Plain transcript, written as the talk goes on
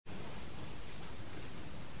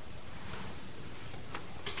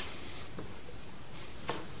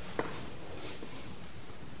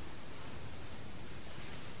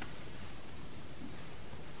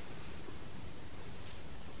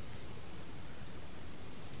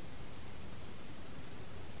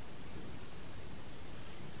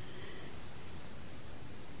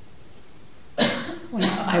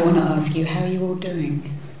I want to ask you, how are you all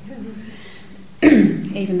doing?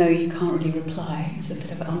 Even though you can't really reply, it's a bit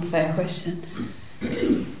of an unfair question.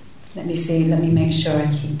 Let me make sure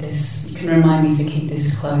I keep this. You can remind me to keep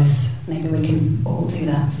this close. Maybe we can all do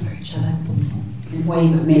that for each other. You can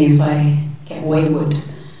wave at me if I get wayward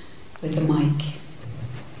with the mic.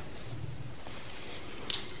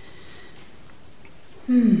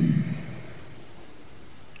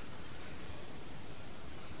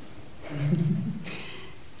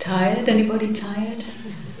 Tired? Anybody tired?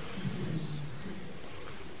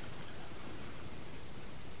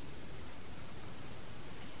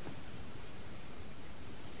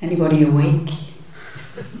 Anybody awake?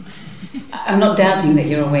 I'm not doubting that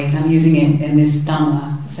you're awake. I'm using it in this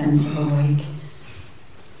Dhamma sense of awake,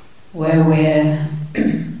 where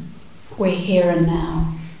we're here and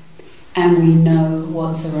now, and we know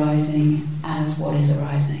what's arising as what is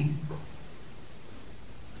arising.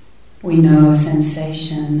 We know a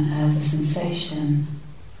sensation as a sensation,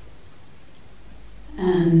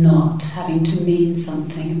 and not having to mean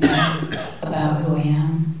something about who I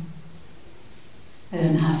am. I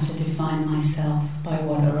don't have to define myself by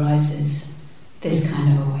what arises, this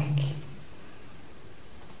kind of awake.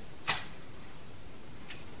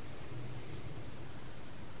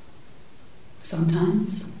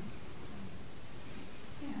 Sometimes.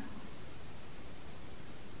 Yeah.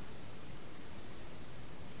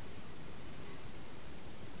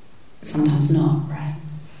 Sometimes not, right?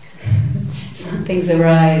 Some things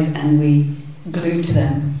arise and we glue to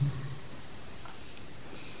them.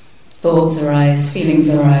 Thoughts arise, feelings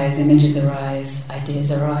arise, images arise,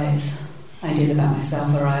 ideas arise, ideas about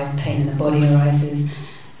myself arise, pain in the body arises,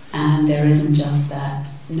 and there isn't just that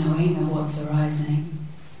knowing of what's arising.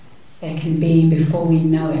 There can be, before we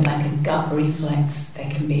know it, like a gut reflex, there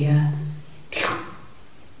can be a,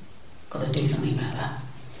 got to do something about that.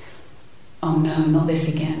 Oh no, not this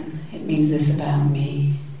again, it means this about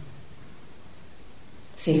me.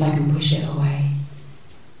 See if I can push it away.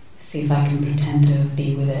 See if I can pretend to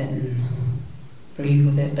be with it and breathe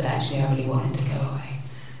with it, but actually I really want it to go away.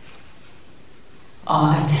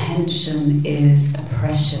 Our attention is a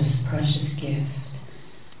precious, precious gift.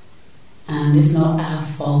 And it's not our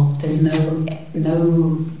fault. There's no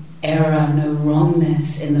error, no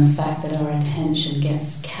wrongness in the fact that our attention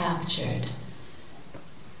gets captured.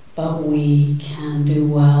 But we can do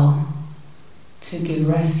well to give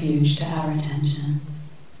refuge to our attention.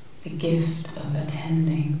 The gift of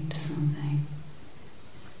attending to something.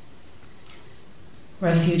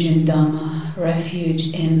 Refuge in Dhamma,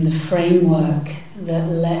 refuge in the framework that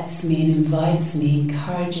lets me and invites me,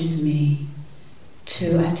 encourages me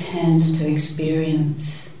to attend to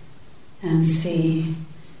experience and see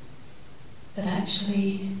that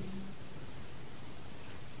actually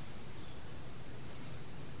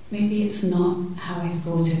maybe it's not how I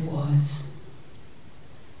thought it was.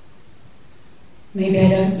 Maybe I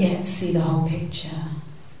don't yet see the whole picture.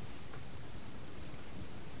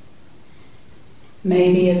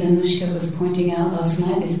 Maybe, as Anushka was pointing out last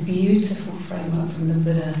night, this beautiful framework from the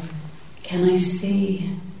Buddha, can I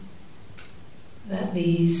see that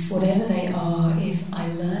these, whatever they are, if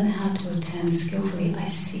I learn how to attend skillfully, I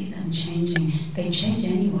see them changing. They change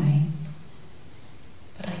anyway.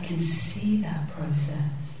 But I can see that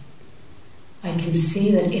process. I can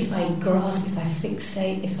see that if I grasp, if I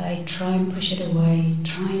fixate, if I try and push it away,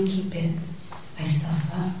 try and keep it, I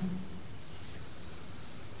suffer.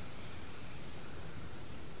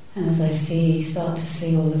 And as I start to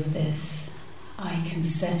see all of this, I can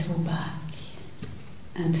settle back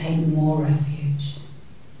and take more refuge.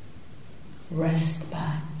 Rest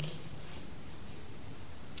back.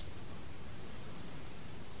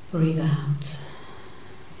 Breathe out.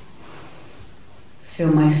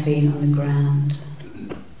 Feel my feet on the ground.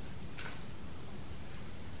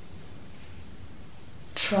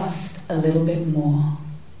 Trust a little bit more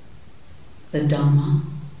the Dhamma.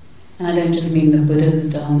 And I don't just mean the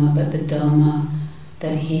Buddha's Dhamma, but the Dhamma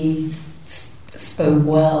that he spoke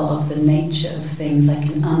well of, the nature of things. I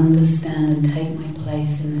can understand and take my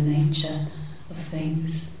place in the nature of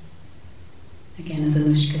things. Again, as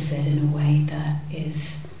Anushka said, in a way that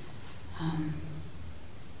is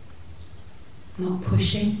not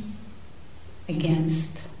pushing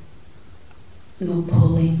against, nor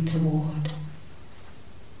pulling toward.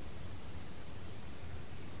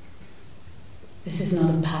 This is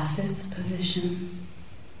not a passive position.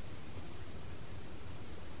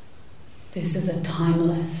 This is a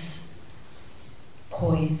timeless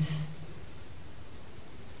poise.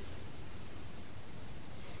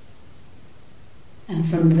 And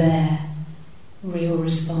from there, real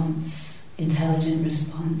response, intelligent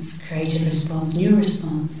response, creative response, new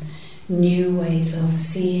response, new ways of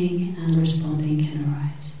seeing and responding can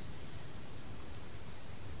arise.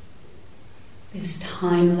 This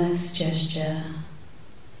timeless gesture,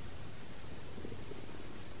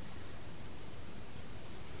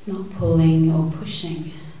 not pulling or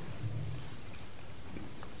pushing.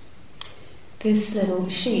 This little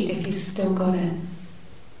sheet, if you've still got it,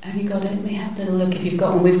 have you got it? Let me have a little look if you've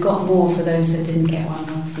got one. We've got more for those that didn't get one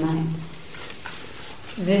last night.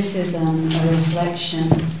 This is a reflection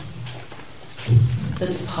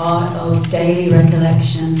that's part of daily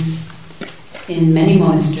recollections in many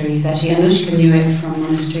monasteries. Actually, Anushka knew it from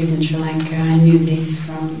monasteries in Sri Lanka. I knew these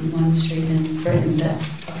from monasteries in Britain that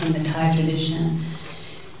are from the Thai tradition.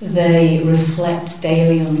 They reflect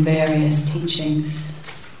daily on various teachings.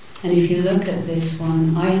 And if you look at this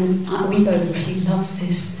one, we both really love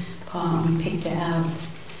this part. We picked it out.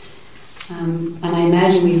 And I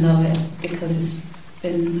imagine we love it because it's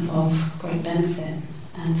been of great benefit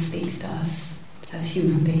and speaks to us as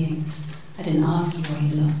human beings. I didn't ask you why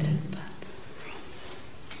you loved it.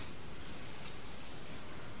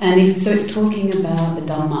 So it's talking about the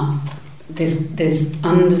Dhamma, this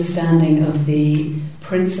understanding of the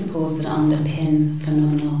principles that underpin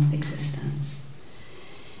phenomenal existence.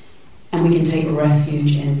 And we can take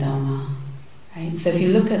refuge in Dhamma. Right? So if you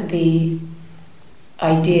look at the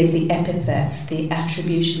ideas, the epithets, the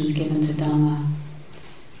attributions given to Dhamma,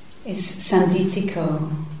 it's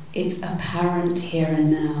sanditiko, it's apparent here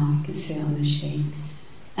and now. You can see it on the sheet.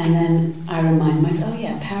 And then I remind myself,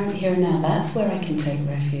 apparent here and now, that's where I can take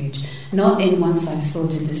refuge. Not in once I've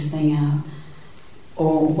sorted this thing out,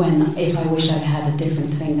 or if I wish I'd had a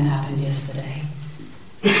different thing that happened yesterday.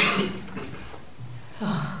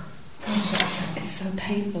 Oh, gosh, it's so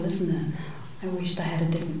painful, isn't it? I wished I had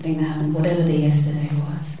a different thing that happened, whatever the yesterday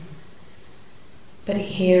was. But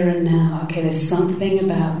here and now, okay, there's something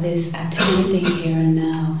about this attending here and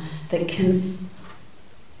now that can,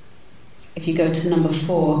 if you go to number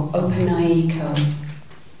 4, openaiko,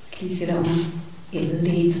 can you see that one? It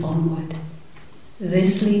leads onward.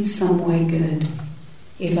 This leads somewhere good.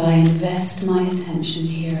 If I invest my attention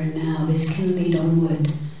here and now, this can lead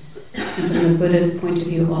onward. And from the Buddha's point of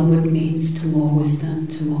view, onward means to more wisdom,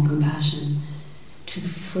 to more compassion, to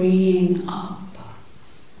freeing up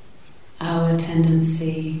our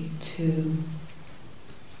tendency to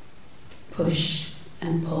push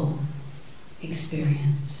and pull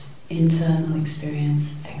experience, internal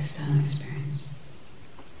experience, external experience.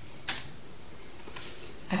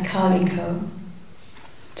 Akaliko,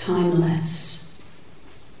 timeless.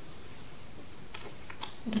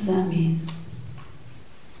 What does that mean?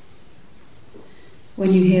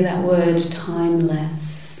 When you hear that word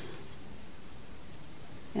timeless,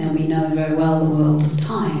 and we know very well the world of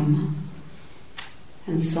time,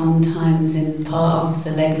 and sometimes in part of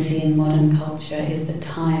the legacy in modern culture is that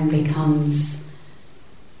time becomes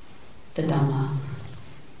the Dhamma,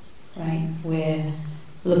 right? We're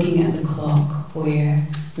looking at the clock, we're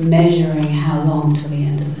measuring how long till the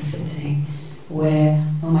end of the sitting, we're,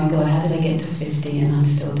 oh my God, how did I get to 50 and I'm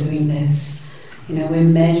still doing this? You know, we're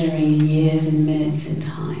measuring in years and minutes in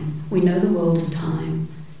time. We know the world of time.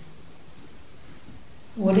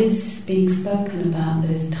 What is being spoken about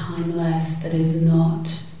that is timeless, that is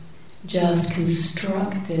not just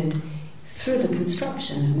constructed through the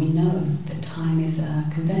construction? And we know that time is a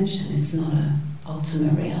convention, it's not an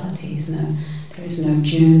ultimate reality. There is no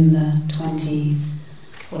June the 20,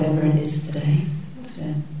 whatever it is today. What is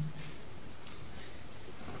it?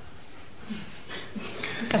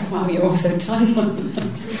 Oh, wow, you're also time on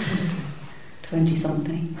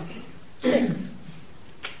 20-something. 6th.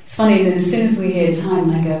 It's funny that as soon as we hear time,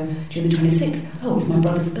 I go, June the 26th. Oh, it's my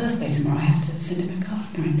brother's birthday tomorrow. I have to send him a card.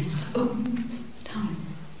 Oh, time.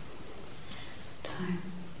 Time.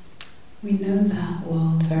 We know that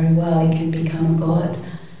world very well. It can become a god.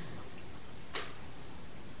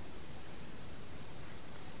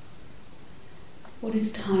 What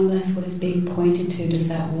is timeless? What is being pointed to? Does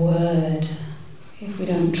that word, if we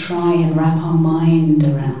don't try and wrap our mind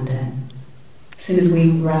around it, as soon as we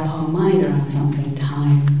wrap our mind around something,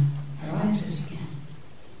 time arises again.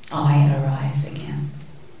 I arise again.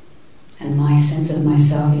 And my sense of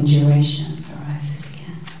myself in duration arises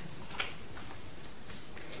again.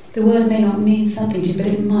 The word may not mean something to you, but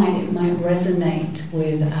it might resonate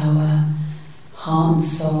with our heart and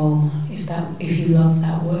soul. If you love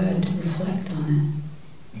that word, reflect on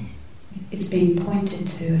it. It's being pointed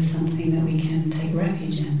to as something that we can take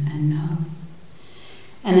refuge in and know.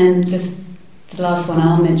 And then just the last one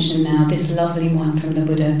I'll mention now, this lovely one from the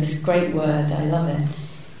Buddha, this great word, I love it.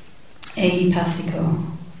 Ehipassiko.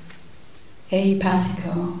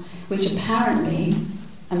 Ehipassiko, which apparently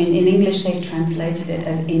I mean, in English they've translated it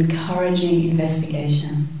as encouraging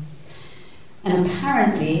investigation. And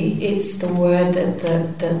apparently it's the word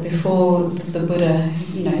that before the Buddha,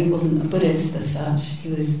 he wasn't a Buddhist as such, he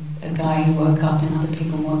was a guy who woke up and other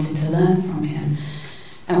people wanted to learn from him.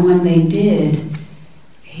 And when they did,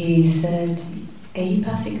 he said,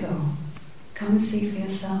 Eipasiko, come and see for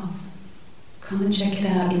yourself. Come and check it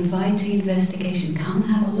out. Inviting investigation. Come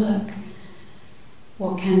and have a look.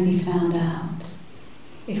 What can be found out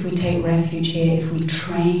if we take refuge here, if we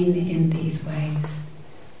train in these ways?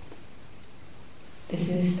 This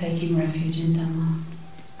is taking refuge in Dhamma.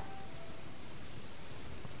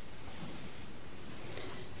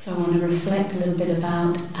 So I want to reflect a little bit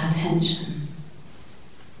about attention.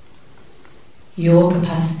 Your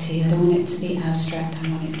capacity. I don't want it to be abstract. I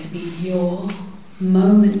want it to be your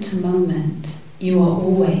moment to moment. You are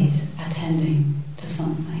always attending to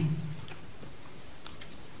something.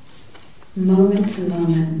 Moment to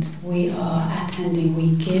moment, we are attending.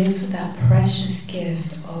 We give that precious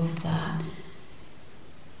gift of that.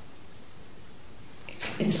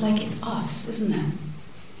 It's like it's us, isn't it?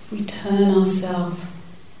 We turn ourselves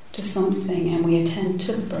to something and we attend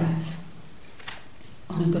to the breath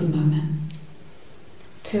on a good moment,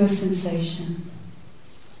 to a sensation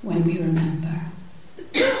when we remember.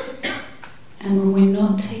 And when we're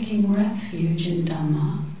not taking refuge in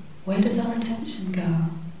Dhamma, where does our attention go?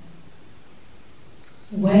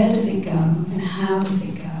 Where does it go and how does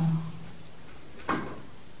it go?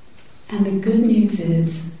 And the good news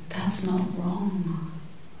is that's not wrong.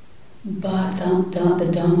 But the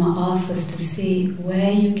Dhamma asks us to see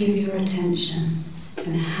where you give your attention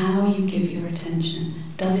and how you give your attention.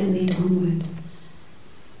 Does it lead onward?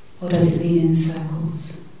 Or does it lead in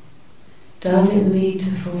circles? Does it lead to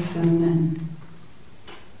fulfillment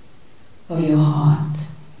of your heart?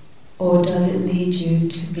 Or does it lead you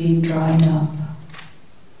to being dried up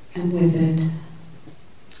and withered,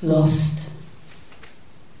 lost?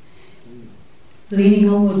 Leading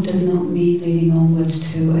onward does not mean leading onward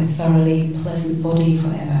to a thoroughly pleasant body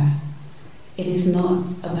forever. It is not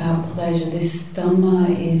about pleasure. This Dhamma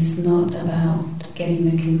is not about getting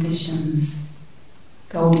the conditions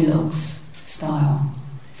Goldilocks style.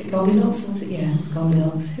 Is it Goldilocks? Or was it? Yeah, it's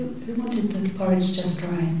Goldilocks. Who wanted the porridge just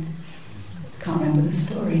right? Can't remember the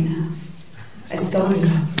story now. It's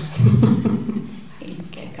Goldilocks. You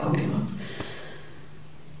get Goldilocks.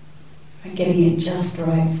 Getting it just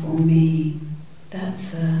right for me.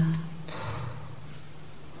 That's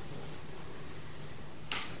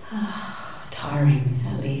tiring,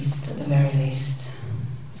 at least, at the very least.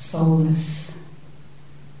 Soulless.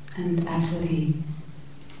 And actually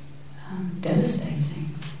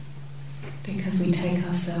devastating. Because we take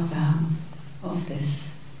ourselves out of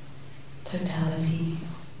this totality.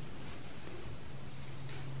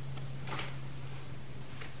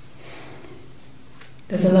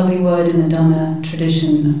 There's a lovely word in the Dhamma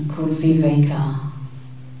tradition called viveka.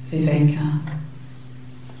 Viveka.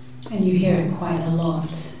 And you hear it quite a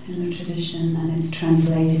lot in the tradition, and it's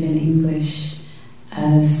translated in English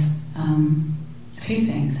as a few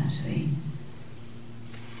things actually.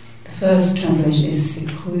 The first translation is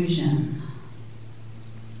seclusion.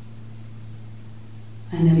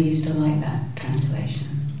 I never used to like that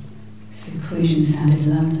translation. Seclusion sounded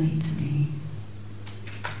lonely to me.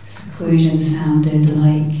 Seclusion sounded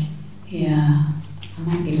like, yeah, I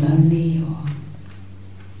might be lonely, or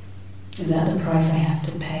is that the price I have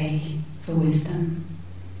to pay for wisdom?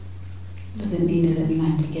 Does it mean I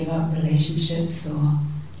have to give up relationships, or?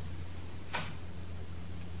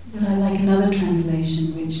 But I like another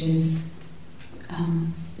translation, which is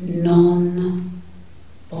non-bonding.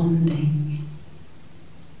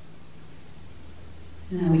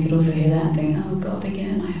 Now we could also hear that and think, oh God,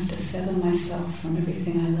 again, I have to sever myself from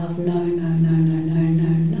everything I love. No, no, no, no, no, no,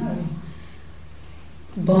 no.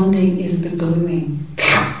 Bonding is the gluing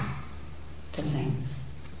to things.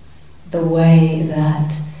 The way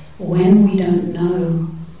that when we don't know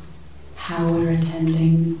how we're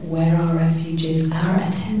attending, where our refuge is, our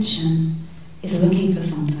attention is looking for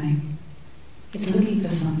something. It's looking for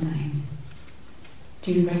something.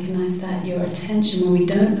 Do you recognize that? Your attention, when we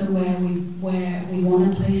don't know where we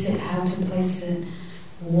want to place it, how to place it,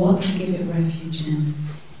 what to give it refuge in,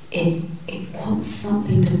 it wants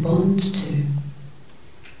something to bond to.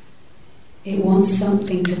 It wants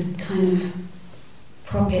something to kind of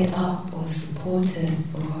prop it up or support it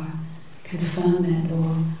or confirm it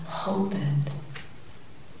or hold it.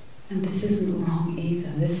 And this isn't wrong either.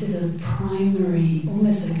 This is a primary,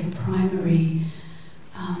 almost like a primary,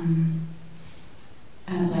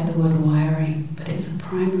 I don't like the word wiring, but it's a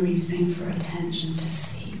primary thing for attention, to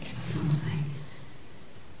seek for something.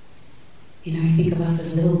 You know, you think of us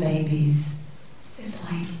as little babies. It's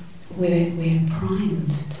like we're primed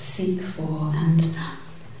to seek for and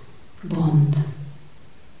bond,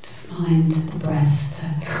 to find the breast,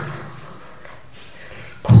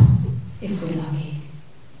 if we're lucky.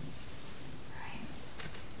 Right?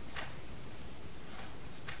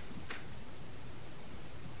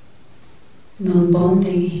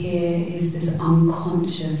 Non-bonding here is this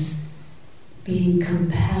unconscious being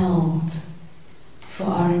compelled for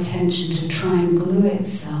our attention to try and glue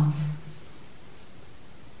itself,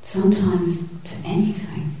 sometimes to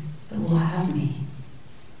anything that will have me.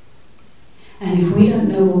 And if we don't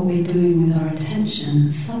know what we're doing with our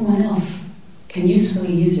attention, someone else can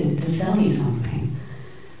usefully use it to sell you something.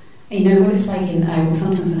 And you know what it's like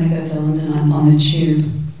sometimes when I go to London, I'm on the tube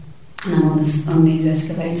and I'm on these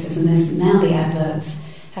escalators, and now the adverts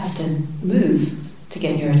have to move to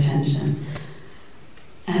get your attention.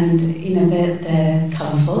 And you know, they're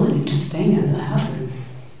colourful and interesting and loud,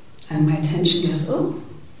 and my attention goes, oh,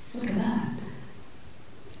 look at that.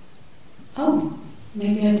 Oh,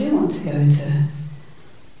 maybe I do want to go to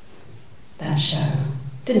that show.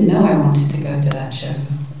 Didn't know I wanted to go to that show.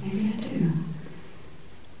 Maybe I do.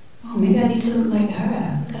 Oh, maybe I need to look like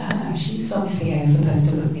her. Look at her. She's obviously how you're supposed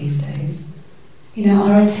to look these days. You know,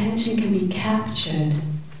 our attention can be captured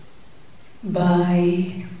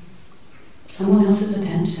by someone else's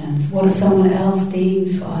attentions, what someone else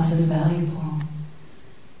deems for us as valuable.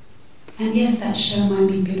 And yes, that show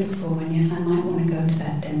might be beautiful, and yes, I might want to go to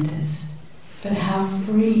that dentist. But how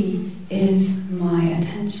free is my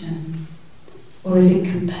attention? Or is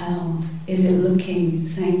it compelled? Is it looking,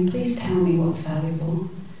 saying, please tell me what's valuable.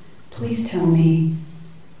 Please tell me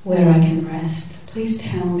where I can rest. Please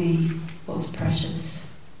tell me what's precious.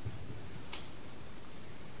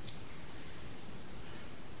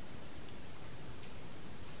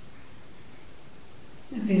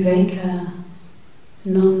 Viveka,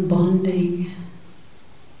 non-bonding,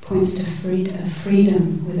 points to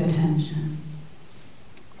freedom with attention,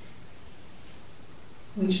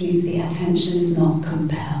 which means the attention is not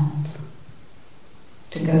compelled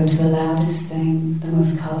to go to the loudest thing, the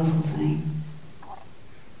most colourful thing,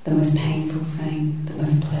 the most painful thing, the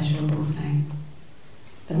most pleasurable thing,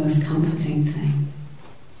 the most comforting thing.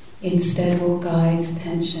 Instead, what guides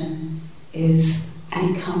attention is,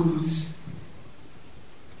 and it comes,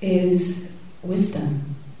 is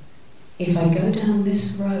wisdom. If I go down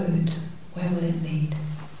this road, where will it lead?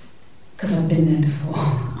 Because I've been there before,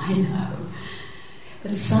 I know.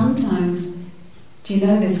 But sometimes, do you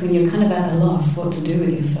know this, when you're kind of at a loss what to do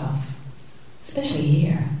with yourself? Especially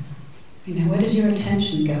here. You know, where does your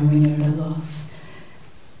attention go when you're at a loss?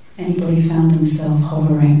 Anybody found themselves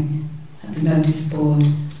hovering at the notice board,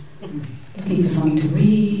 looking for something to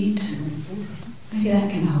read? Maybe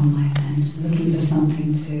that can hold my attention. Looking for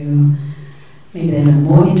something to... Maybe there's a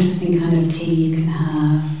more interesting kind of tea you can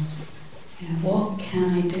have. You know, what can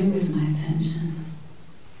I do with my attention?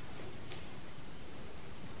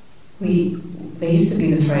 There used to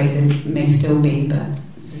be the phrase, it may still be, but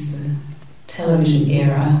this is the television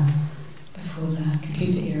era, before the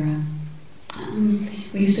computer era.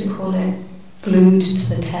 We used to call it glued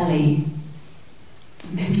to the telly.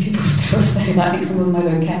 Maybe people still say that. I think some of my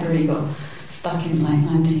vocabulary got stuck in like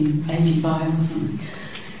 1985 or something.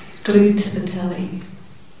 Glued to the telly.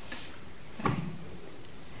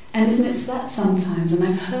 And isn't it that sometimes? And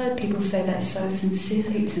I've heard people say that so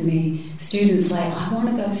sincerely to me. Students like, I want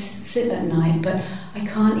to go sit at night, but I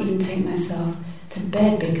can't even take myself to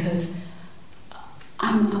bed because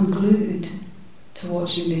I'm glued to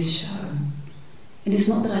watching this show. And it's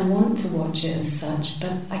not that I want to watch it as such,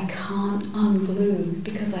 but I can't unglue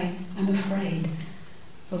because I'm afraid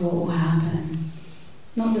of what will happen.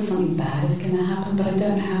 Not that something bad is going to happen, but I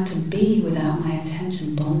don't know how to be without my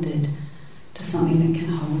attention bonded to something that can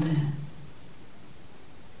hold it.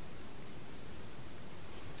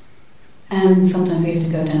 And sometimes we have to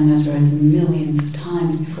go down those roads millions of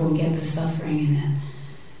times before we get the suffering in it.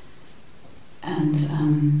 And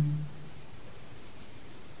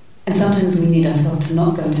sometimes we need ourselves to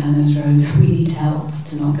not go down those roads. We need help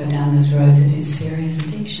to not go down those roads if it's serious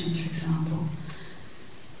addictions, for example.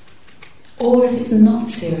 Or if it's not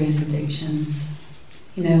serious addictions.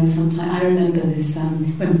 You know, sometimes I remember this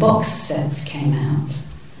when box sets came out,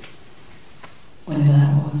 whenever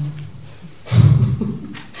that was.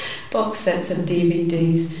 Box sets of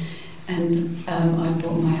DVDs, and I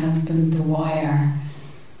bought my husband The Wire.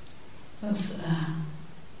 That's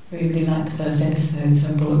really liked the first episode, so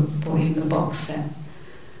I bought him the box set. It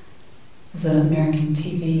was an American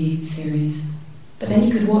TV series, but then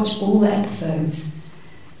you could watch all the episodes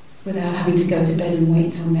without having to go to bed and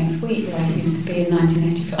wait till next week, like it used to be in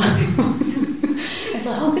 1985.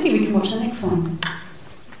 like, oh goody, we can watch the next one.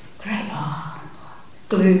 Great,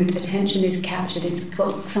 glued, attention is captured, it's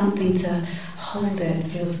got something to hold it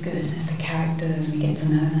feels good as the characters, we get to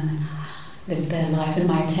know them, live their life, and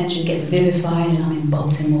my attention gets vivified, and I'm in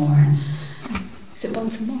Baltimore. And, is it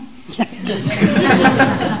Baltimore?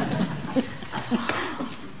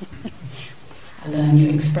 I learn new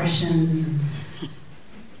expressions.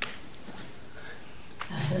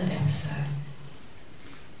 That's the third episode.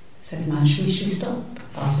 Said, man, should we stop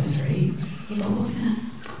after 3? Yeah, but what's that?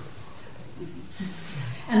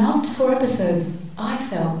 And after 4 episodes, I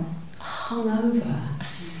felt hungover.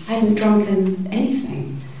 I hadn't drunken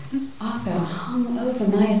anything. I felt hungover.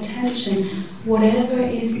 My attention, whatever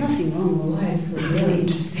is, nothing wrong with why it's a really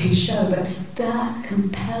interesting show, but that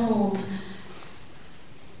compelled.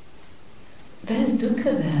 There's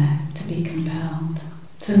dukkha there to be compelled,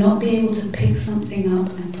 to not be able to pick something up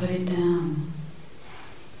and put it down.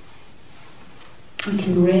 We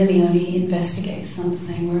can really only investigate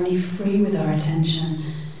something, we're only free with our attention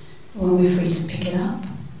when we're free to pick it up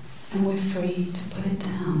and we're free to put it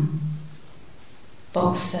down.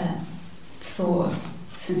 Box set, thought,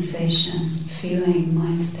 sensation, feeling,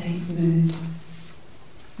 mind state, mood,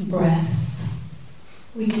 breath.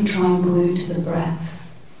 We can try and glue to the breath.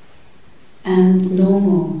 And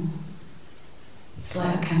normal, it's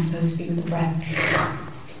like, okay, I'm supposed to be with the breath.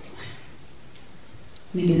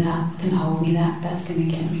 Maybe that can hold me, that's going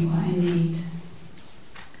to get me what I need.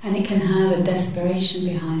 And it can have a desperation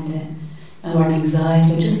behind it, or an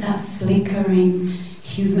anxiety, or just that flickering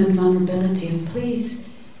human vulnerability of, please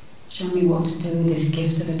show me what to do with this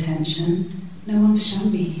gift of attention. No one's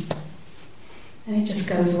shown me. And it just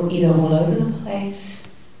goes either all over the place,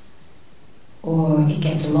 or it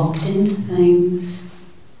gets locked into things.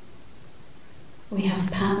 We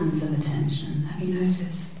have patterns of attention, have you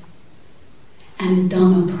noticed? And in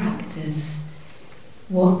Dharma practice,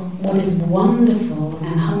 what is wonderful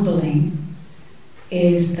and humbling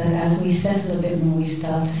is that as we settle a bit more, we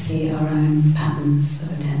start to see our own patterns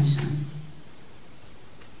of attention.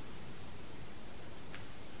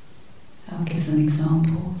 I'll give some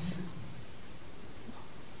examples.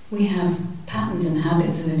 We have patterns and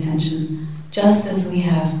habits of attention, just as we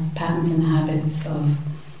have patterns and habits of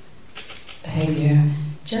behavior.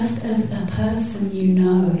 Just as a person you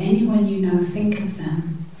know, anyone you know, think of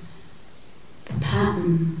them, the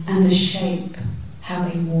pattern and the shape, how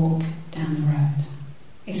they walk down the road.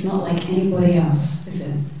 It's not like anybody else, is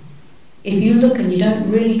it? If you look and you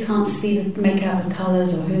can't make out the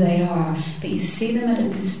colours or who they are, but you see them at a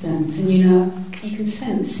distance and you know, you can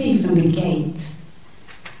see from the gait,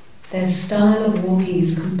 their style of walking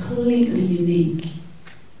is completely unique.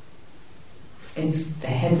 Their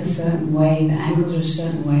head's a certain way, the angles are a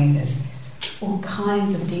certain way, there's all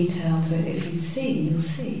kinds of detail to it. If you see, you'll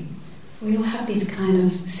see. We all have these kind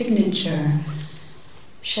of signature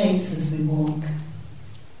shapes as we walk.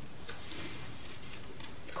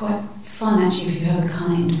 It's quite fun actually if you have a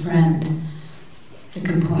kind friend who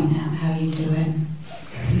can point out how you do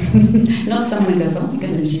it. Not someone who goes, oh my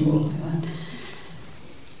goodness, you walk like that.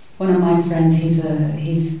 One of my friends,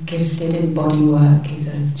 he's gifted in body work. He's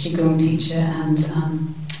a Qigong teacher and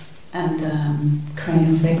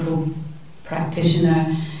cranial sacral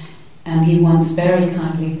practitioner. And he once very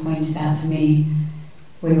kindly pointed out to me,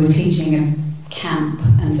 we were teaching a camp,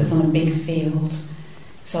 and so it's on a big field.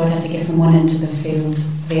 So I'd have to get from one end to the field to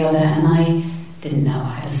the other, and I didn't know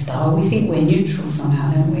I had a style. We think we're neutral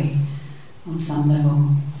somehow, don't we? On some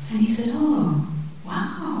level. And he said, oh,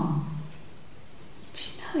 wow.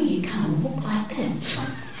 You kind of walk like this.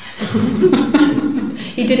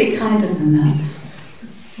 He did it kinder than that.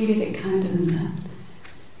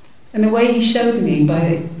 And the way he showed me,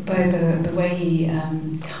 by the way he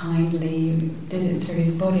kindly did it through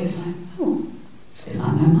his body, it's like, oh, it's a bit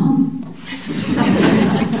like my mum.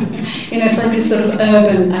 It's like this sort of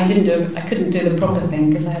urban. I couldn't do the proper thing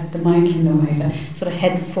because I had the mic in the way, but sort of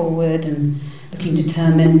head forward and looking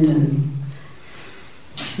determined and.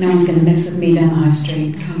 No one's going to mess with me down the high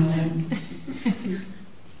street, kind of like.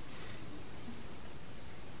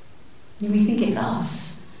 We think it's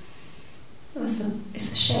us.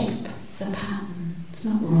 It's a shape, it's a pattern, it's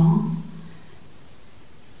not wrong.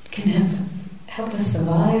 It can have helped us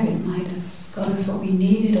survive, it might have got us what we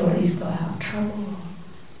needed, or at least got out of trouble.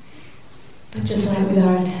 But just like with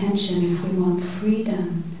our attention, if we want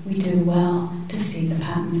freedom, we do well to see the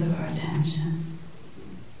patterns of our attention.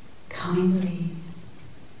 Kindly.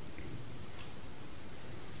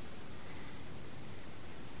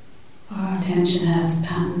 Our attention has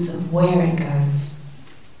patterns of where it goes,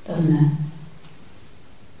 doesn't it?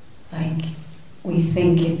 Like, we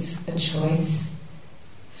think it's a choice.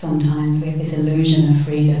 Sometimes we have this illusion of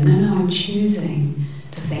freedom. No, I'm choosing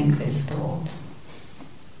to think this thought.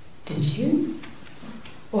 Did you?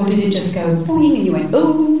 Or did it just go boing and you went,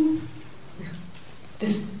 oh,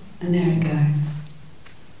 this, and there it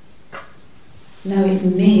goes. No, it's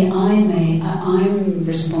me. I'm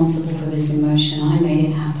responsible for this emotion. I made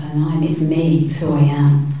it happen. It's me. It's who I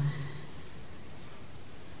am.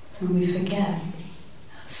 And we forget.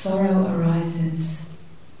 Sorrow arises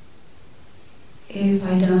if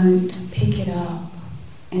I don't pick it up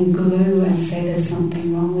and glue and say there's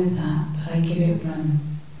something wrong with that, but I give it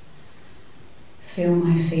room. Feel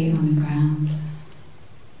my feet on the ground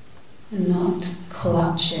and not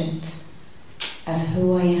clutch it as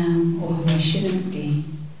who I am or who I shouldn't be.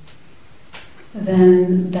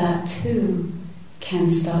 Then that too can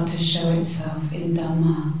start to show itself in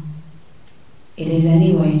Dhamma. It is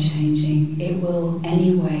anyway changing. It will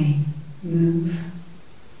anyway move.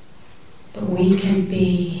 But we can be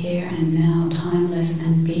here and now, timeless,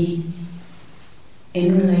 and be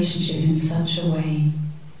in relationship in such a way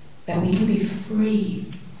that we can be free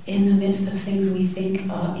in the midst of things we think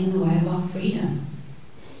are in the way of our freedom.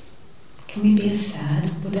 Can we be a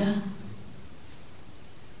sad Buddha?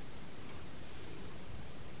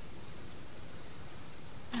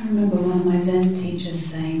 I remember one of my Zen teachers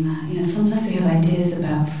saying that, sometimes we have ideas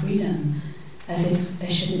about freedom as if there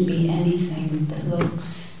shouldn't be anything that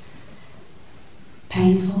looks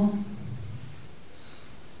painful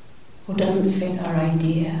or doesn't fit our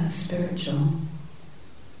idea of spiritual.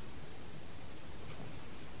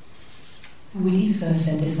 And when he first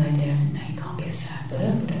said this idea, I thought, no, you can't be a sad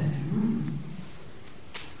Buddha.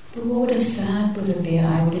 But what would a sad Buddha be?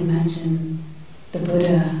 I would imagine the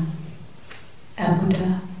Buddha, a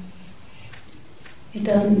Buddha. It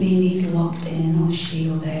doesn't mean he's locked in or she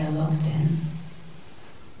or they are locked in.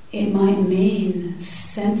 It might mean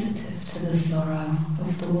sensitive to the sorrow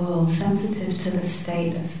of the world, sensitive to the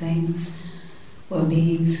state of things where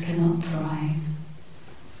beings cannot thrive.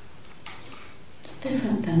 It's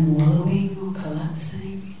different than wallowing or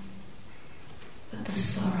collapsing, but the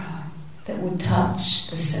sorrow that would touch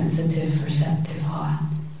the sensitive, receptive heart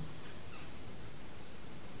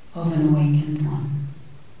of an awakened one.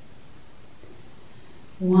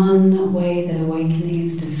 One way that awakening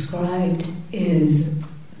is described is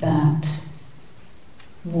that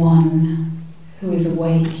one who is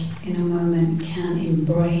awake in a moment can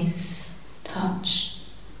embrace, touch,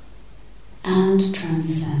 and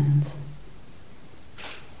transcend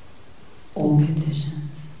all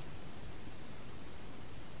conditions.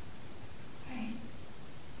 Right?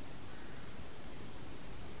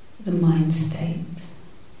 The mind state,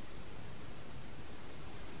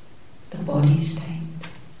 the body state.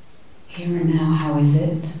 Here and now, how is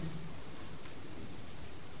it?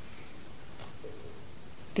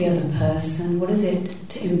 The other person, what is it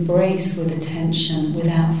to embrace with attention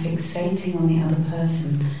without fixating on the other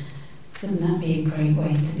person? Wouldn't that be a great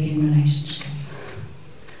way to be in relationship?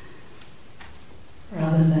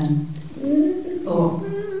 Rather than, or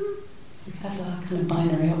as our kind of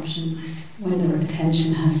binary options, when the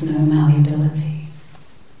attention has no malleability.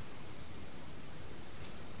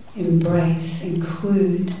 Embrace,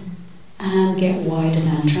 include, and get wider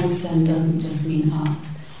now. Transcend doesn't just mean up.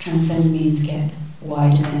 Transcend means get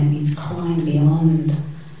wider, and it means climb beyond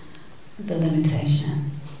the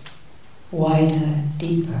limitation. Wider,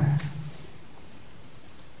 deeper.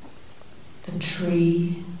 The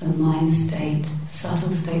tree, the mind state,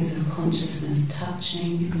 subtle states of consciousness,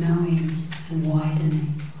 touching, knowing, and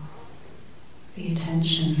widening. The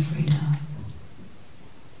attention freed up.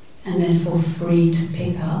 And then feel free to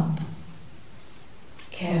pick up,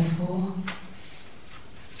 care for,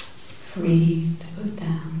 free to put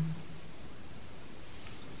down.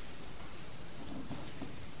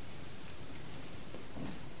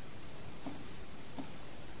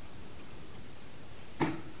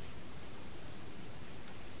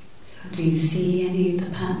 So do you see any of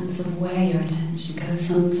the patterns of where your attention goes?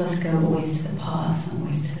 Some of us go always to the past, some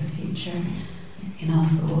always to the future in our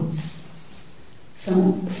thoughts.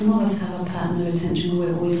 Some of us have a pattern of attention where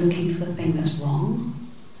we're always looking for the thing that's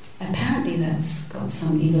wrong. Apparently that's got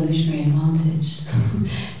some evolutionary advantage.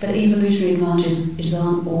 But evolutionary advantages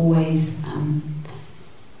aren't always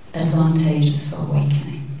advantageous for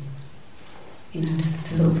awakening.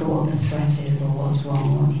 To look for what the threat is or what's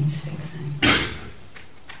wrong or what needs fixing.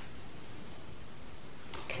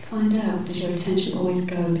 You can find out, does your attention always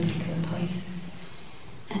go in particular places?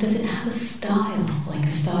 And does it have a style, like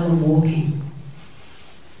a style of walking?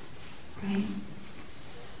 Right?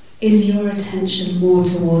 Is your attention more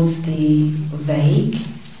towards the vague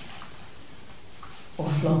or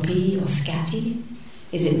floppy or scatty?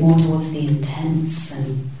 Is it more towards the intense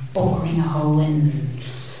and boring a hole in?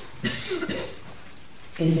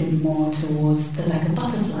 Is it more towards the, like a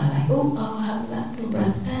butterfly, like, oh, I'll have that little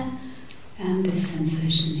breath there, and this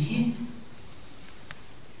sensation here,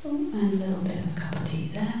 oh, and a little bit of a cup of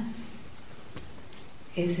tea there?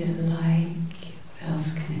 Is it like, what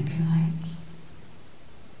else can it be like?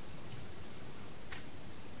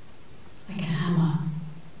 Like a hammer.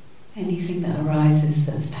 Anything that arises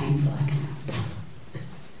that's painful, I can.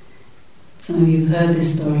 Some of you have heard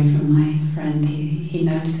this story from my friend. He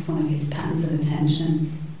noticed one of his patterns of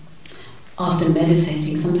attention after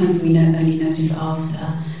meditating. Sometimes we only notice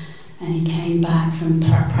after. And he came back from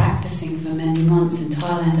practicing for many months in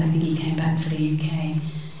Thailand. I think he came back to the UK.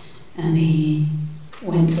 And he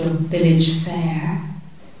went to a village fair.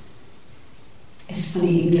 It's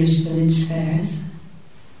funny, English village fairs.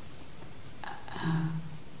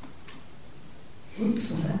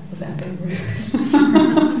 Oops, was that a bit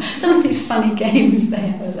rude? Some of these funny games they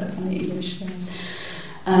have, that funny English games.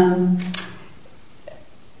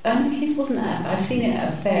 His wasn't at. I've seen it at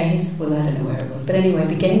a fair. I don't know where it was, but anyway,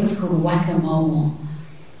 the game was called Whack-a-Mole,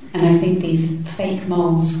 and I think these fake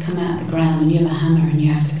moles come out of the ground, and you have a hammer, and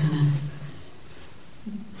you have to kind of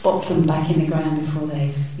bop them back in the ground before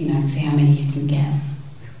they've, see how many you can get.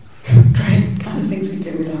 Great kind of things we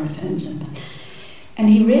do with our attention. And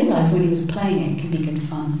he realised when he was playing it can be good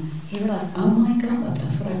fun. He realised, oh my God,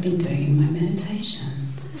 that's what I've been doing in my meditation.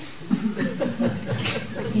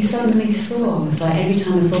 He suddenly saw, it's like every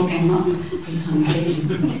time a thought came up, every time I did,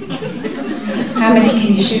 how many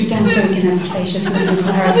can you shoot down so we can have spaciousness and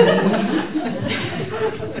clarity?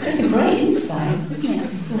 It's a great insight, isn't it?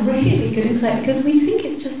 Really good insight, because we think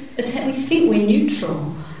it's just, we think we're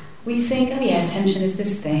neutral. We think, oh yeah, attention is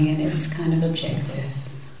this thing and it's kind of objective.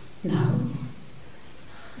 No.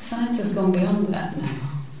 Science has gone beyond that now.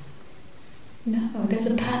 No, there's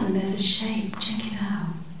a pattern, there's a shape, check it out.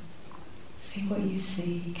 See what you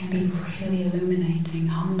see. It can be really illuminating,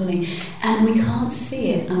 humbling, and we can't see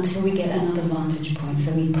it until we get another vantage point.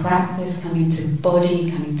 So we practice coming to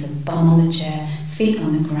body, coming to bum on the chair, feet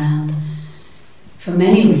on the ground, for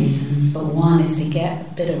many reasons, but one is to get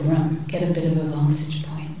a bit of room, get a bit of a vantage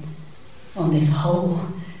point on this whole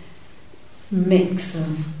mix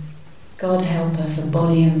of God help us, a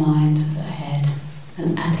body and mind, a head,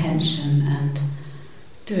 and attention, and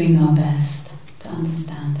doing our best to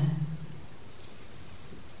understand it.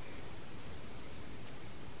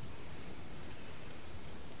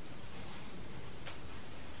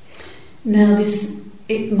 Now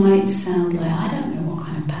it might sound like, I don't know what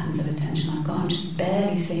kind of patterns of attention I've got, I'm just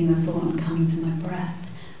barely seeing the thought and coming to my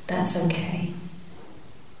breath. That's okay.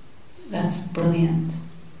 That's brilliant.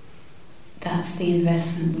 That's the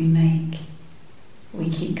investment we make. We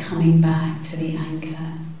keep coming back to the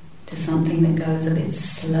anchor, to something that goes a bit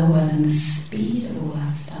slower than the speed of all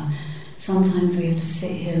that stuff. Sometimes we have to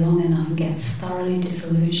sit here long enough and get thoroughly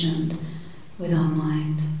disillusioned with our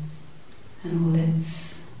mind and all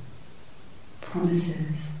its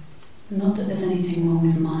promises. Not that there's anything wrong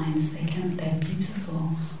with minds, they're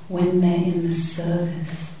beautiful when they're in the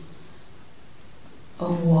service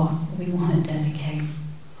of what we want to dedicate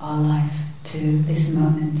our life to, this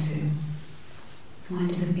moment to.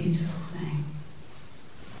 Mind is a beautiful thing.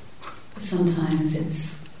 But sometimes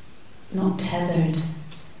it's not tethered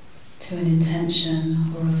to an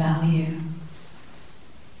intention or a value.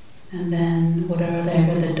 And then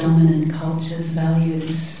whatever the dominant culture's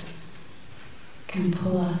values can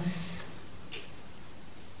pull us.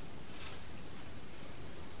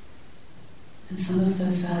 And some of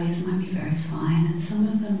those values might be very fine, and some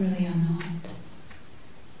of them really are not.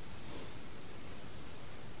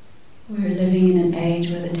 We're living in an age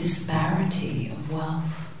where the disparity of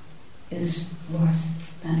wealth is worse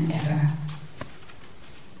than ever.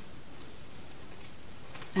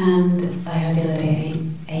 And I heard the other day,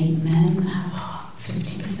 eight men have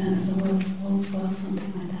 50% of the world's wealth,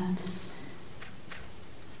 something like that.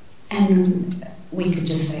 And we could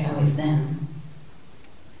just say, oh, it's them.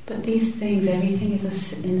 But these things, everything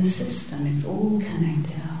is in a system, it's all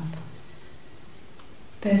connected up.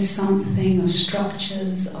 There's something of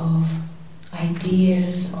structures, of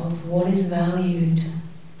ideas, of what is valued,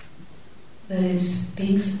 that is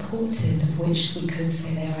being supported, of which we could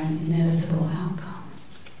say they are an inevitable outcome.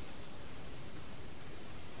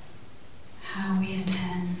 How we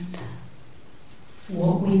attend,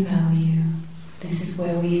 what we value, this is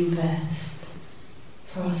where we invest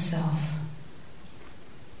for ourselves,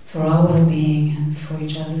 for our well-being and for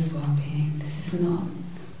each other's well-being. This is not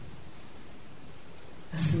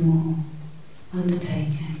a small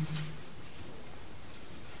undertaking.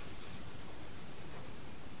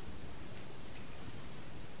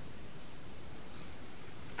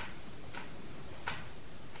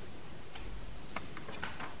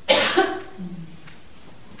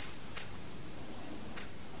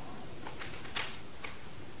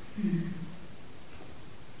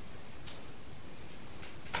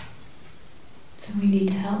 So we need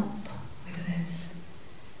help with this.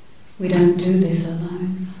 We don't do this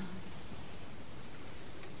alone.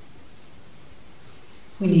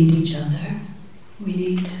 We need each other. We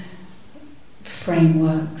need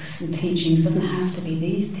frameworks and teachings. It doesn't have to be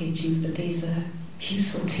these teachings, but these are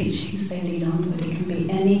useful teachings. They lead onward. It can be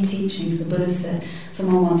any teachings. The Buddha said,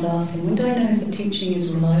 someone once asked him, when do I know if a teaching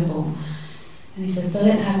is reliable? And he says,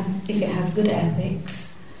 if it has good ethics,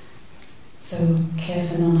 so care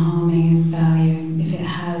for non-harming and valuing, if it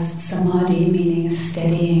has samadhi, meaning a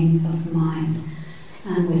steadying of the mind,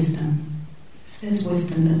 and wisdom, if there's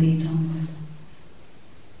wisdom that leads onward,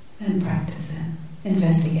 then practice it,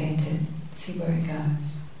 investigate it, see where it goes.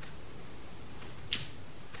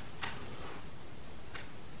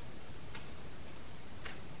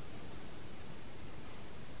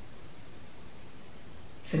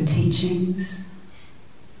 So teachings,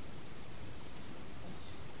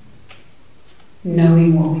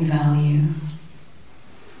 knowing what we value,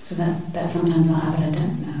 so that sometimes but I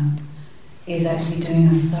don't know, is actually doing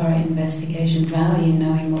a thorough investigation. Value,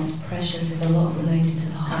 knowing what's precious, is a lot related to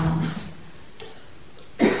the heart.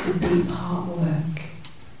 It's the deep heart work,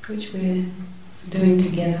 which we're doing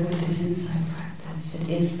together with this insight practice. It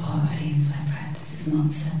is part of the insight practice, it's not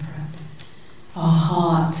separate. Our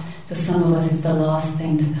heart, for some of us, is the last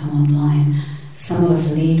thing to come online. Some of us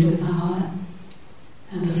lead with the heart,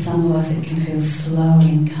 and for some of us it can feel slow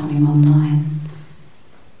in coming online.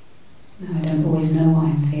 Now, I don't always know what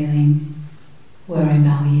I'm feeling, where I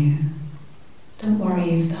value. Don't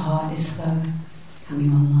worry if the heart is slow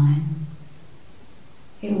coming online.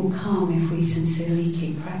 It will come if we sincerely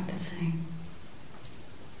keep practicing.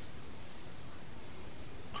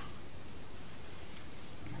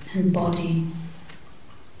 And body.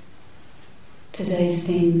 Today's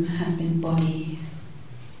theme has been body.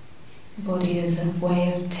 Body is a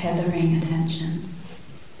way of tethering attention,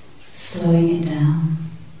 slowing it down.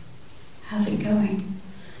 How's it going?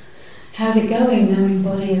 How's it going knowing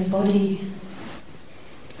body as body?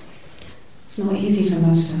 It's not easy for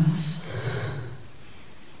most of us.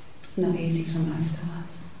 It's not easy for most of us.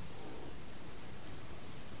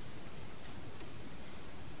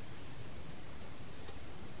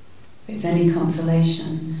 If it's any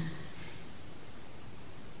consolation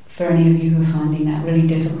for any of you who are finding that really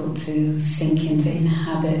difficult to sink into,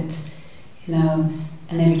 inhabit,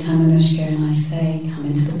 and every time Anushka and I say, come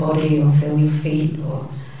into the body or feel your feet or,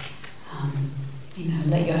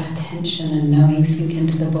 let your attention and knowing sink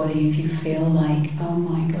into the body. If you feel like, oh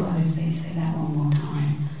my God, if they say that one more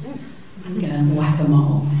time, I'm going to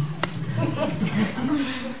whack-a-mole.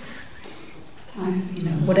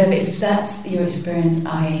 Whatever, if that's your experience,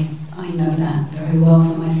 I know that very well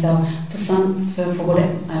for myself. For what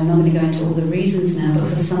I'm not going to go into all the reasons now, but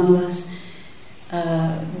for some of us,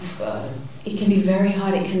 it can be very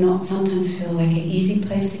hard. It cannot sometimes feel like an easy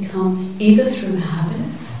place to come, either through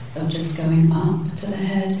habit of just going up to the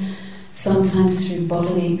head, sometimes through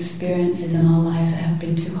bodily experiences in our lives that have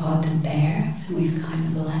been too hard to bear, and we've kind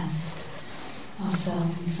of left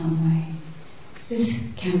ourselves in some way.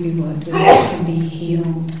 This can be worked with, this can be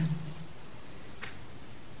healed.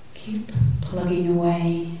 Keep plugging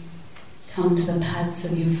away. Come to the pads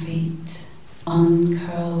of your feet.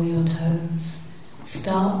 Uncurl your toes.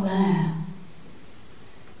 Start there.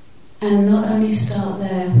 And not only start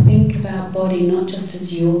there, think about body not just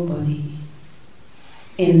as your body,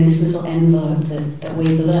 in this little envelope that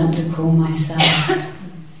we've learned to call myself.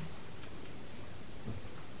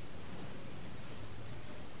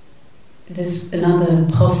 There's another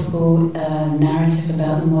possible narrative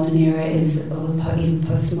about the modern era or even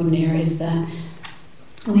post-modern era, is that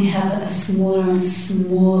we have a smaller and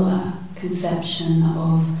smaller conception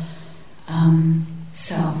of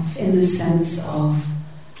self, in the sense of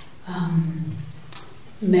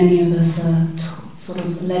many of us are sort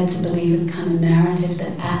of led to believe a kind of narrative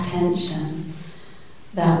that attention,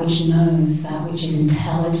 that which knows, that which is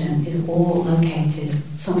intelligent, is all located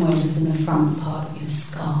somewhere just in the front part of your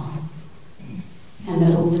skull. And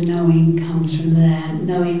that all the knowing comes from there.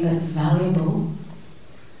 Knowing that's valuable,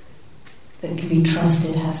 that can be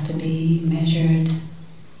trusted, has to be measured,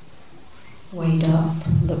 weighed up,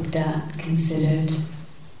 looked at, considered,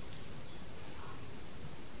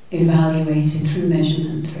 evaluated through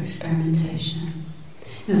measurement, through experimentation.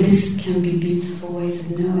 Now this can be beautiful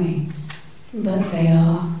ways of knowing, but they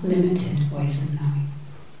are limited ways of knowing.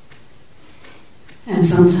 And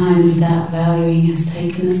sometimes that valuing has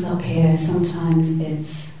taken us up here, sometimes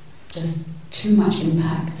it's just too much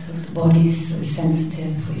impact of the body's so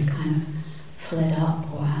sensitive, we've kind of fled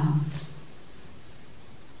up or out.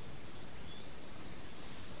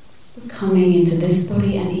 coming into this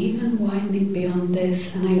body and even widening beyond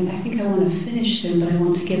this. And I think I want to finish soon, but I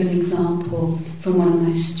want to give an example from one of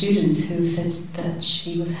my students who said that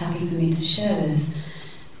she was happy for me to share this.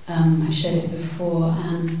 I've shared it before,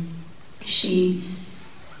 and she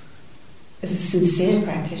is a sincere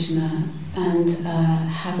practitioner and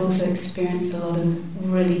has also experienced a lot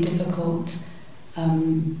of really difficult,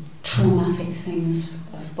 traumatic things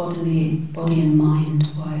of body and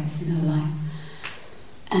mind-wise in her life.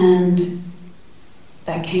 And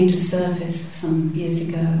that came to surface some years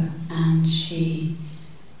ago, and she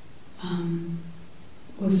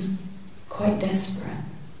was quite desperate,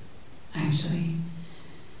 actually,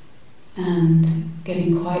 and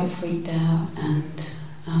getting quite freaked out and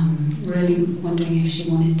really wondering if she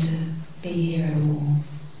wanted to be here at all.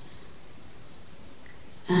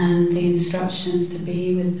 And the instructions to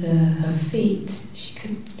be with her feet, she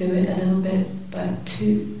could do it a little bit, but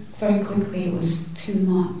very quickly it was too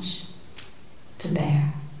much to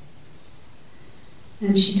bear.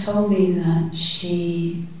 And she told me that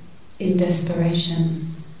she, in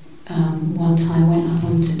desperation, one time went up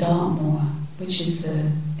onto Dartmoor, which is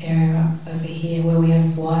the area over here where we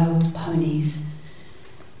have wild ponies.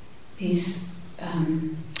 These,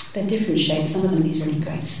 they're different shapes. Some of them these really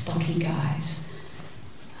great stocky guys,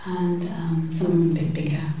 and some of them a bit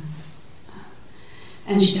bigger.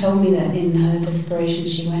 And she told me that in her desperation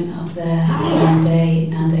she went up there one day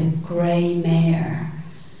and a grey mare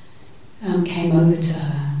came over to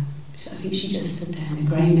her. I think she just stood there and the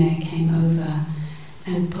grey mare came over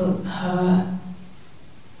and put her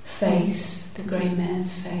face, the grey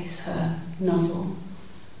mare's face, her muzzle,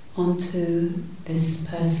 onto this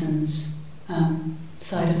person's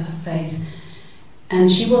side of her face.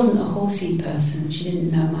 And she wasn't a horsey person, she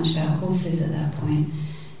didn't know much about horses at that point.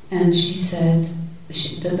 And she said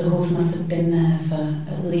that the horse must have been there for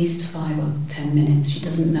at least 5 or 10 minutes. She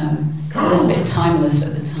doesn't know. A little bit timeless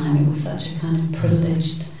at the time. It was such a kind of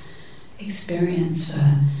privileged experience for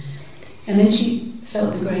her. And then she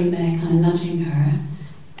felt the grey mare kind of nudging her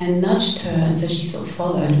and nudged her, and so she sort of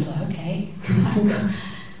followed. It was like, okay,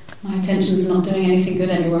 my attention's not doing anything good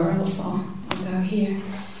anywhere else, I'll go here.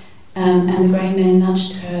 And the grey mare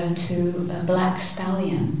nudged her to a black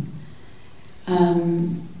stallion.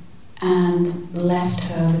 And left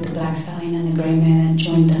her with the black stallion, and the grey mare then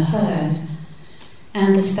joined the herd.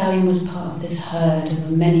 And the stallion was part of this herd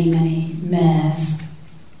of many, many mares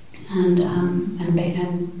and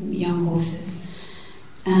young horses.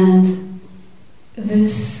 And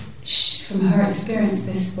this, from her experience,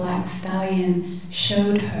 this black stallion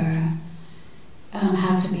showed her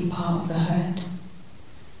how to be part of the herd,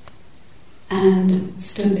 and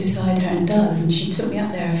stood beside her and does. And she took me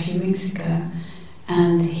up there a few weeks ago.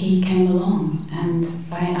 And he came along, and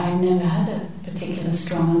I never had a particular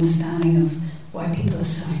strong understanding of why people are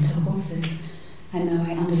so into horses. I know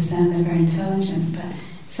I understand they're very intelligent, but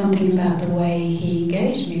something about the way he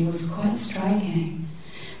engaged me was quite striking.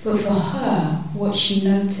 But for her, what she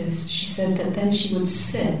noticed, she said that then she would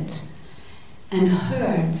sit, and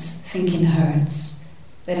herds think in herds.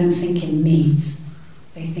 They don't think in meads,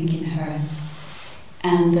 they think in herds.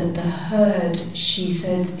 And that the herd, she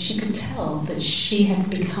said, she could tell that she had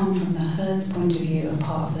become, from the herd's point of view, a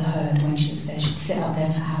part of the herd when she was there. She'd sit out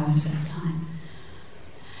there for hours at a time.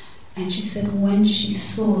 And she said when she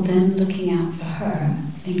saw them looking out for her,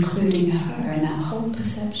 including her, in that whole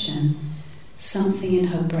perception, something in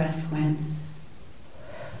her breath went.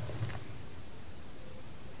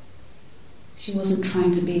 She wasn't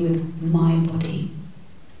trying to be with my body,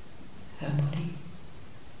 her body,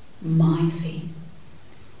 my feet.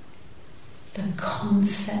 The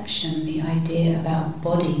conception, the idea about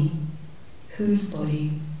body, whose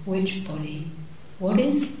body, which body, what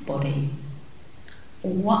is body,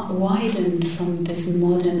 widened from this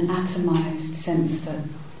modern atomized sense that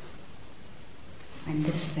I'm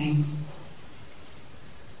this thing.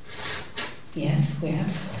 Yes, we're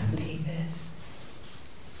absolutely this.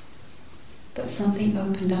 But something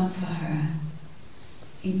opened up for her,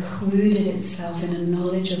 included itself in a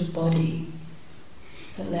knowledge of body,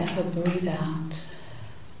 that let her breathe out,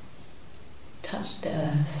 touch the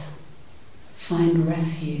earth, find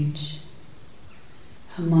refuge.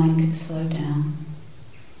 Her mind could slow down.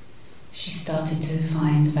 She started to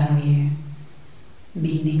find value,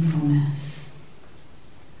 meaningfulness.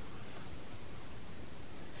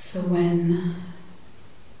 So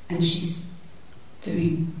and she's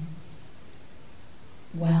doing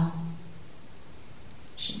well.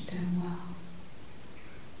 She's doing well.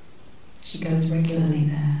 She goes regularly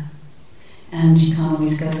there, and she can't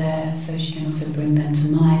always go there, so she can also bring them to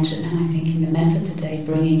mind. And I think in the metta today,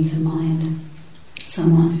 bringing to mind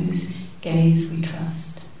someone whose gaze we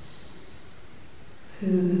trust,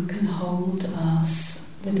 who can hold us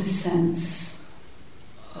with a sense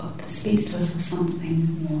that speaks to us of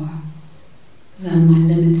something more than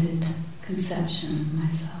my limited conception of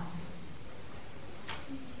myself.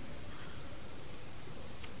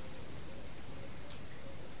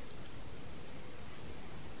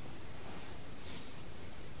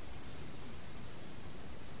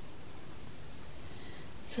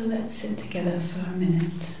 So let's sit together for a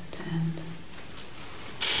minute to end.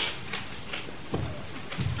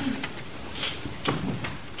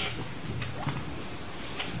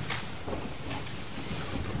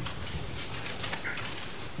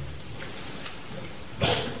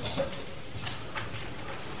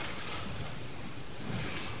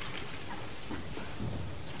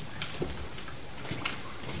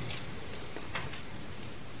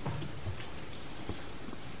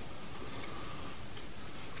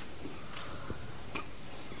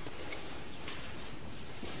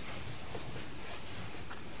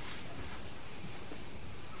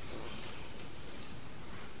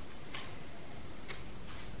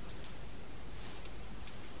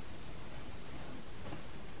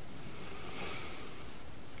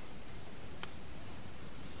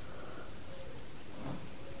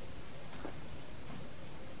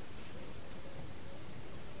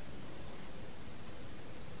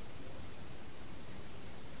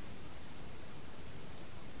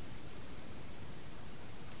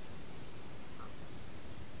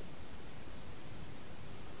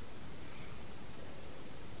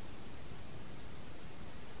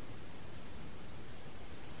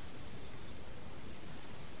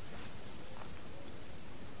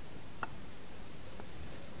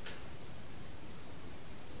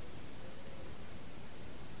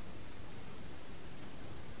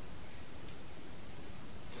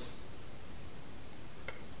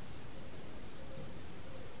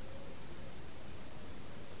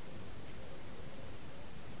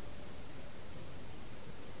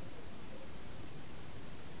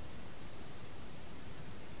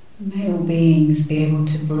 May all beings be able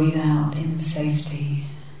to breathe out in safety.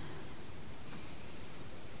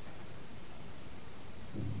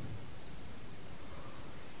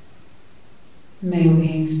 May all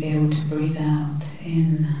beings be able to breathe out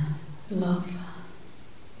in love.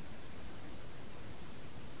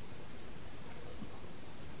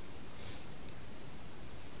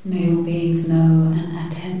 May all beings know an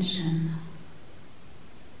attention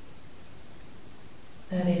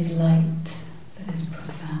that is light, that is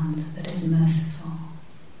profound, that is merciful.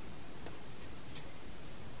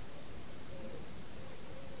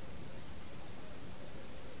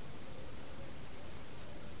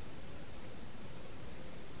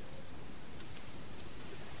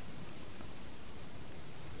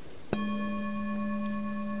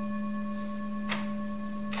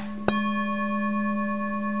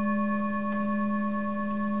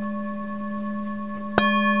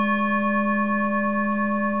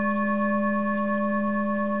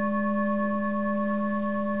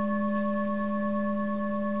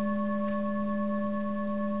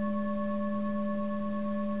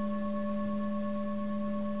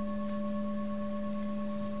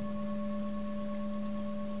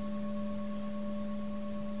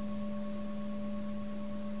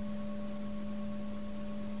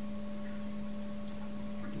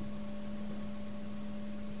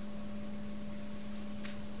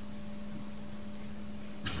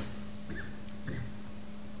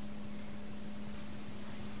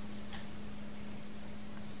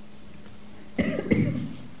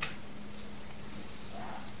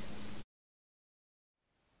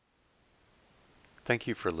 Thank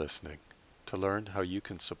you for listening. To learn how you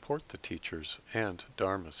can support the teachers and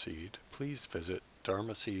Dharma Seed, please visit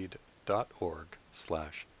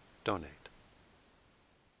dharmaseed.org/donate.